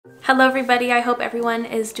Hello everybody, I hope everyone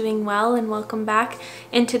is doing well and welcome back.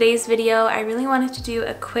 In today's video, I really wanted to do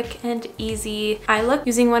a quick and easy eye look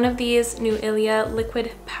using one of these new JULIA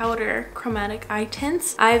liquid powder chromatic eye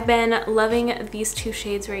tints. I've been loving these two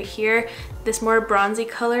shades right here. This more bronzy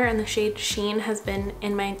color and the shade Sheen has been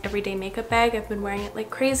in my everyday makeup bag. I've been wearing it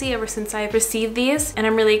like crazy ever since I received these, and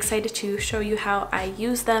I'm really excited to show you how I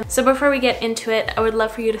use them. So before we get into it, I would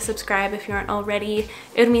love for you to subscribe if you aren't already.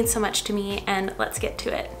 It would mean so much to me, and let's get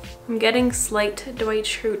to it. I'm getting slight Dwight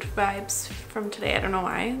Schrute vibes from today. I don't know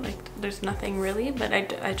why, like there's nothing really, but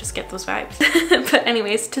I just get those vibes. But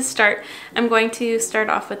anyways, to start, I'm going to start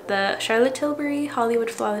off with the Charlotte Tilbury Hollywood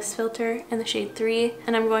Flawless Filter in the shade 3,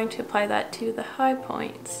 and I'm going to apply that to the high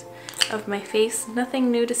points of my face. Nothing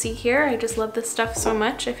new to see here. I just love this stuff so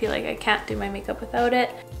much. I feel like I can't do my makeup without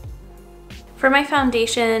it. For my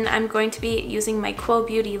foundation, I'm going to be using my Quo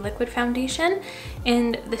Beauty liquid foundation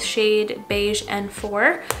in the shade Beige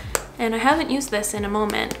N4. And I haven't used this in a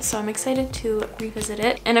moment, so I'm excited to revisit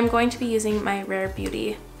it. And I'm going to be using my Rare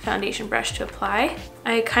Beauty foundation brush to apply.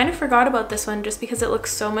 I kind of forgot about this one just because it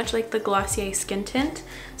looks so much like the Glossier skin tint.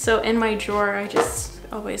 So in my drawer, I just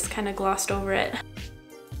always kind of glossed over it.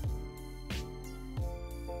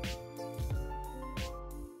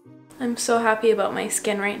 I'm so happy about my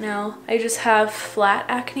skin right now. I just have flat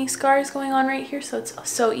acne scars going on right here, so it's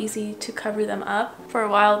so easy to cover them up. For a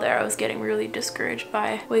while there, I was getting really discouraged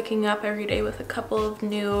by waking up every day with a couple of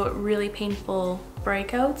new, really painful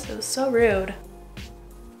breakouts. It was so rude.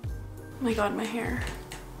 Oh my god, my hair.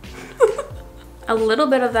 A little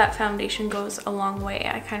bit of that foundation goes a long way.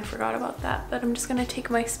 I kind of forgot about that, but I'm just gonna take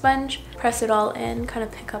my sponge, press it all in, kind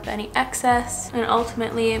of pick up any excess, and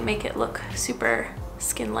ultimately make it look super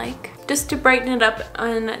skin-like. Just to brighten it up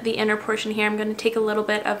on the inner portion here, I'm going to take a little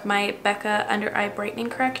bit of my Becca Under Eye Brightening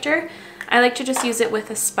Corrector. I like to just use it with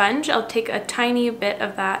a sponge. I'll take a tiny bit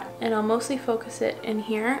of that and I'll mostly focus it in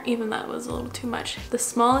here. Even that was a little too much. The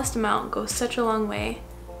smallest amount goes such a long way.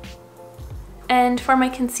 And for my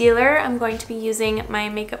concealer, I'm going to be using my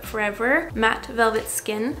Makeup Forever Matte Velvet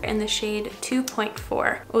Skin in the shade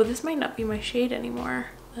 2.4. Oh, this might not be my shade anymore.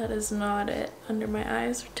 That is not it under my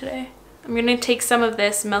eyes today. I'm going to take some of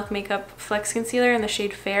this Milk Makeup Flex Concealer in the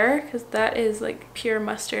shade Fair because that is like pure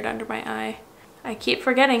mustard under my eye. I keep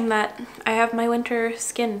forgetting that I have my winter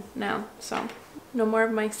skin now, so no more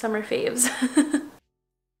of my summer faves.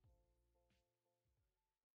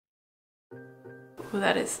 Oh,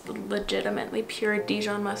 that is legitimately pure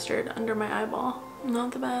Dijon mustard under my eyeball.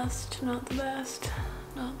 Not the best, not the best,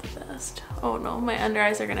 not the best. Oh no, my under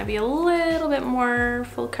eyes are going to be a little bit more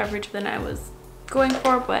full coverage than I was going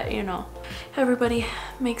for, but you know, everybody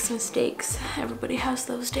makes mistakes. Everybody has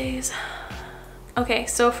those days. Okay,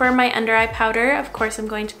 so for my under eye powder, of course I'm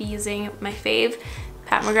going to be using my fave,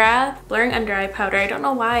 Pat McGrath Blurring Under Eye Powder. I don't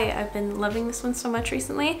know why I've been loving this one so much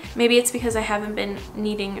recently. Maybe it's because I haven't been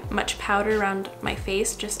needing much powder around my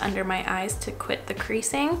face, just under my eyes to quit the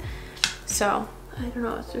creasing. So, I don't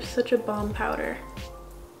know, it's just such a bomb powder.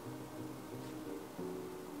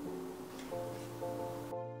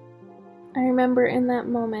 I remember in that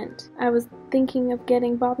moment, I was thinking of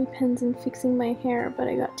getting bobby pins and fixing my hair, but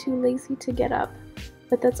I got too lazy to get up.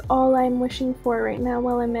 But that's all I'm wishing for right now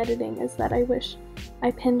while I'm editing, is that I wish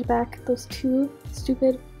I pinned back those two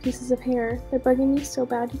stupid pieces of hair. They're bugging me so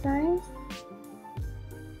bad, you guys.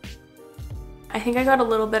 I think I got a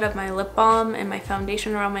little bit of my lip balm and my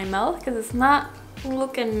foundation around my mouth because it's not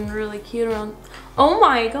looking really cute around. Oh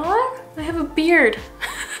my god! I have a beard!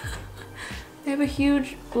 I have a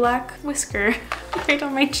huge black whisker right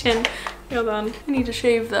on my chin. Hold on, I need to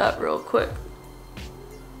shave that real quick.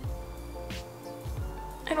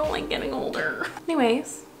 I don't like getting older.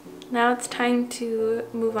 Anyways, now it's time to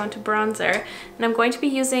move on to bronzer. And I'm going to be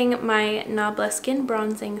using my Nabla Skin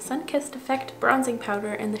Bronzing Sun-Kissed Effect Bronzing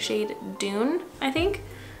Powder in the shade Dune, I think.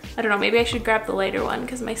 I don't know, maybe I should grab the lighter one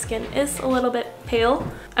because my skin is a little bit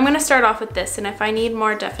pale. I'm going to start off with this, and if I need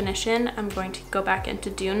more definition, I'm going to go back into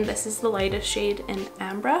Dune. This is the lightest shade in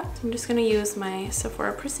Ambra. So I'm just going to use my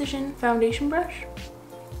Sephora Precision foundation brush.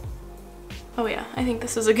 Oh yeah, I think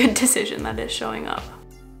this is a good decision that is showing up.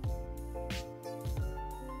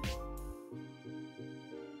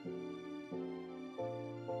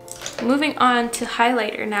 Moving on to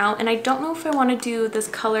highlighter now, and I don't know if I want to do this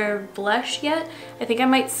color blush yet. I think I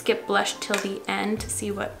might skip blush till the end to see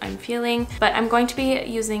what I'm feeling, but I'm going to be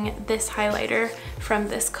using this highlighter from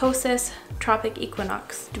this Kosas Tropic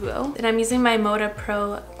Equinox duo, and I'm using my Moda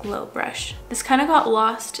Pro Glow brush. This kind of got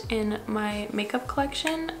lost in my makeup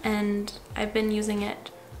collection, and I've been using it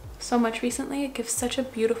so much recently. It gives such a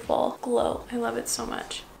beautiful glow. I love it so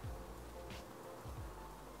much.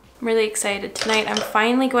 I'm really excited. Tonight I'm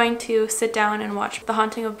finally going to sit down and watch The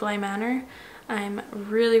Haunting of Bly Manor. I'm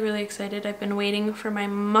really excited. I've been waiting for my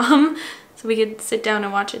mom so we could sit down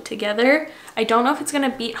and watch it together. I don't know if it's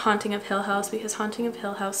gonna beat Haunting of Hill House because Haunting of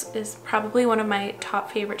Hill House is probably one of my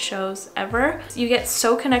top favorite shows ever. You get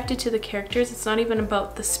so connected to the characters. It's not even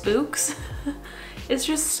about the spooks. It's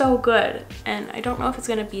just so good, and I don't know if it's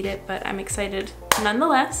gonna beat it, but I'm excited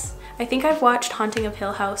nonetheless. I think I've watched Haunting of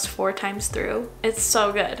Hill House 4 times through. It's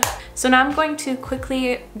so good. So now I'm going to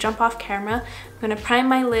quickly jump off camera. I'm going to prime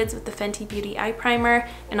my lids with the Fenty Beauty Eye Primer,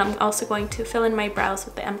 and I'm also going to fill in my brows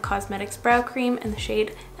with the M Cosmetics Brow Cream in the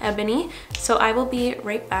shade Ebony. So I will be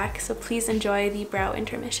right back, so please enjoy the brow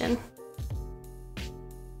intermission.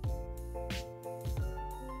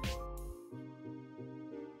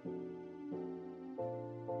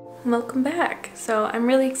 Welcome back. So I'm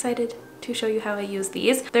really excited to show you how I use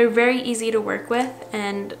these. They're very easy to work with,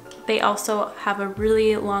 and they also have a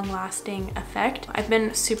really long-lasting effect. I've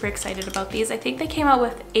been super excited about these. I think they came out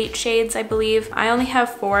with 8 shades, I believe. I only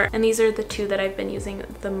have 4, and these are the 2 that I've been using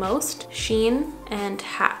the most, Sheen and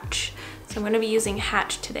Hatch. So I'm going to be using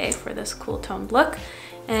Hatch today for this cool toned look,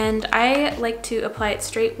 and I like to apply it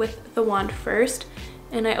straight with the wand first,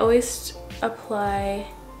 and I always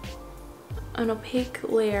apply an opaque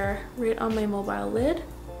layer right on my mobile lid.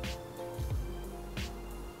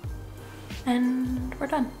 And we're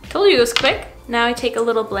done. Told you it was quick. Now I take a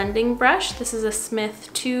little blending brush. This is a Smith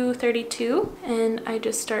 232, and I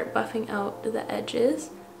just start buffing out the edges.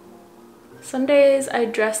 Some days I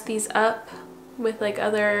dress these up with like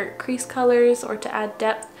other crease colors or to add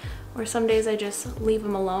depth, or some days I just leave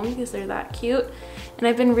them alone because they're that cute. And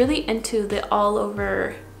I've been really into the all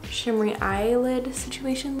over shimmery eyelid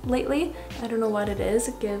situation lately. I don't know what it is.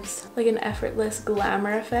 It gives like an effortless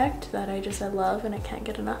glamour effect that I love and I can't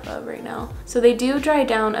get enough of right now. So they do dry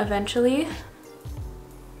down eventually.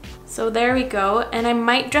 So there we go. And I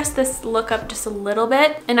might dress this look up just a little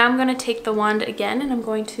bit. And I'm going to take the wand again and I'm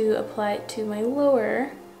going to apply it to my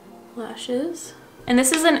lower lashes. And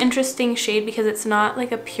this is an interesting shade because it's not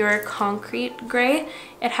like a pure concrete gray.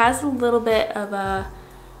 It has a little bit of a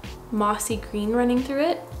mossy green running through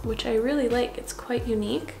it, which I really like. It's quite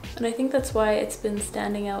unique, and I think that's why it's been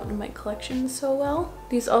standing out in my collection so well.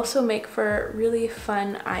 These also make for really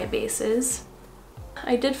fun eye bases.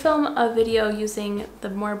 I did film a video using the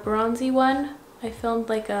more bronzy one. I filmed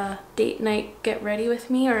like a date night get ready with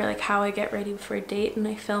me, or like how I get ready for a date, and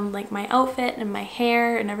I filmed like my outfit and my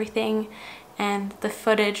hair and everything, and the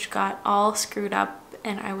footage got all screwed up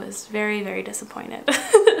and I was very disappointed.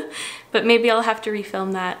 But maybe I'll have to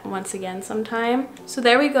refilm that once again sometime. So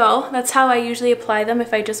there we go. That's how I usually apply them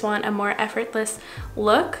if I just want a more effortless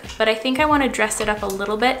look. But I think I want to dress it up a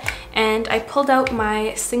little bit, and I pulled out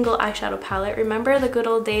my single eyeshadow palette. Remember the good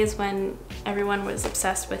old days when everyone was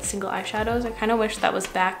obsessed with single eyeshadows? I kind of wish that was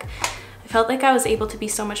back. I felt like I was able to be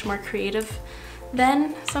so much more creative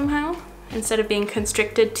then somehow, instead of being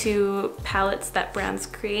constricted to palettes that brands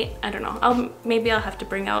create. I don't know. Maybe I'll have to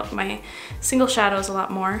bring out my single shadows a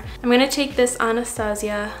lot more. I'm going to take this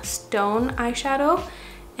Anastasia Stone eyeshadow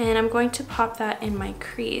and I'm going to pop that in my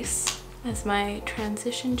crease as my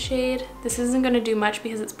transition shade. This isn't going to do much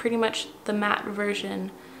because it's pretty much the matte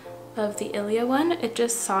version of the Ilia one. It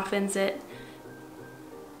just softens it.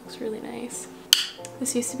 Looks really nice.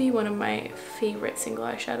 This used to be one of my favorite single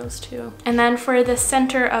eyeshadows too. And then for the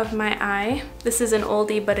center of my eye, this is an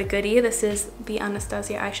oldie but a goodie. This is the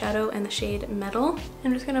Anastasia eyeshadow in the shade Metal.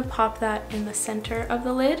 I'm just gonna pop that in the center of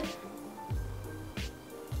the lid.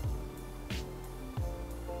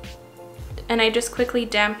 And I just quickly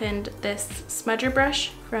dampened this smudger brush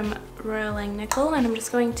from Royal Langnickel, and I'm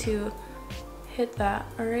just going to hit that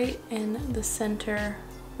right in the center,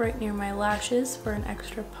 right near my lashes for an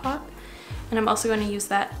extra pop. And I'm also going to use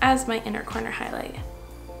that as my inner corner highlight.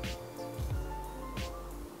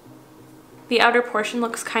 The outer portion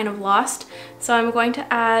looks kind of lost, so I'm going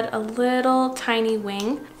to add a little tiny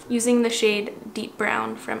wing using the shade Deep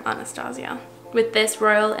Brown from Anastasia with this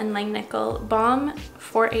Royal and Langnickel Balm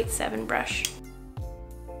 487 brush.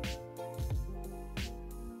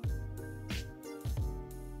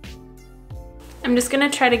 I'm just gonna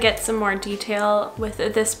try to get some more detail with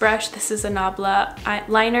this brush. This is a Nabla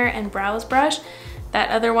liner and brows brush. That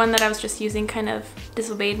other one that I was just using kind of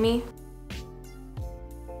disobeyed me.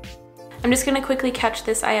 I'm just gonna quickly catch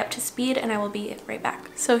this eye up to speed and I will be right back.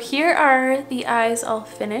 So here are the eyes all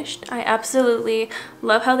finished. I absolutely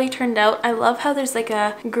love how they turned out. I love how there's like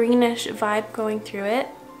a greenish vibe going through it.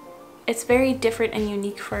 It's very different and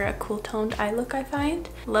unique for a cool toned eye look, I find.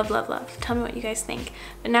 Love, love, love. Tell me what you guys think.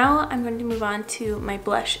 But now I'm going to move on to my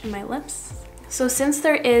blush and my lips. So since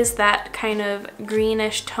there is that kind of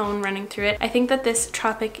greenish tone running through it, I think that this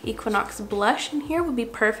Tropic Equinox blush in here would be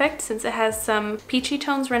perfect since it has some peachy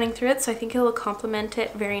tones running through it, so I think it will complement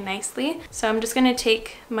it very nicely. So I'm just going to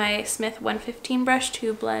take my Smith 115 brush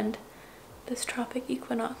to blend this Tropic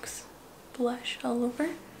Equinox blush all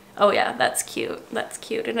over. Oh yeah, that's cute. That's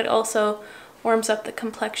cute. And it also warms up the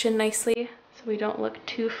complexion nicely so we don't look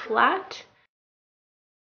too flat.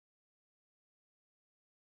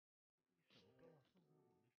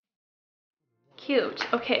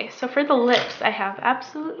 Cute. Okay, so for the lips, I have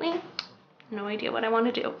absolutely no idea what I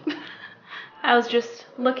want to do. I was just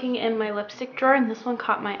looking in my lipstick drawer and this one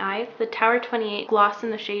caught my eye. It's the Tower 28 gloss in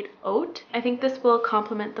the shade Oat. I think this will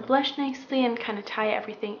complement the blush nicely and kind of tie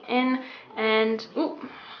everything in. And, ooh,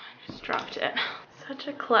 I just dropped it. Such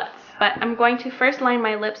a klutz. But I'm going to first line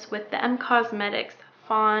my lips with the M Cosmetics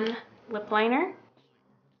Fawn lip liner.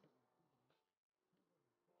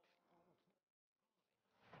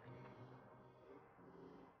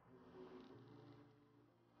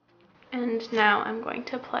 And now I'm going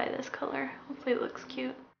to apply this color. Hopefully it looks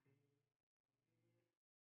cute.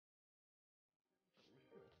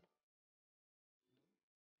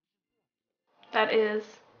 That is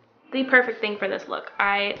the perfect thing for this look.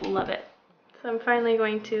 I love it. So I'm finally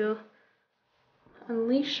going to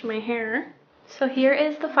unleash my hair. So here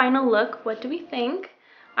is the final look. What do we think?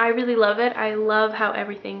 I really love it. I love how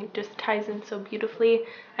everything just ties in so beautifully.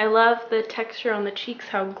 I love the texture on the cheeks,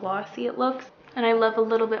 how glossy it looks. And I love a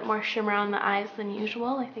little bit more shimmer on the eyes than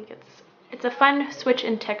usual. I think it's a fun switch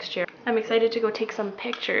in texture. I'm excited to go take some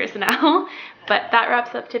pictures now. But that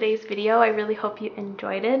wraps up today's video. I really hope you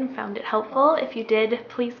enjoyed it and found it helpful. If you did,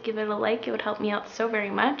 please give it a like. It would help me out so very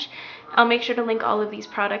much. I'll make sure to link all of these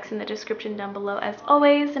products in the description down below as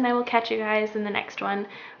always, and I will catch you guys in the next one.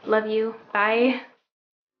 Love you. Bye.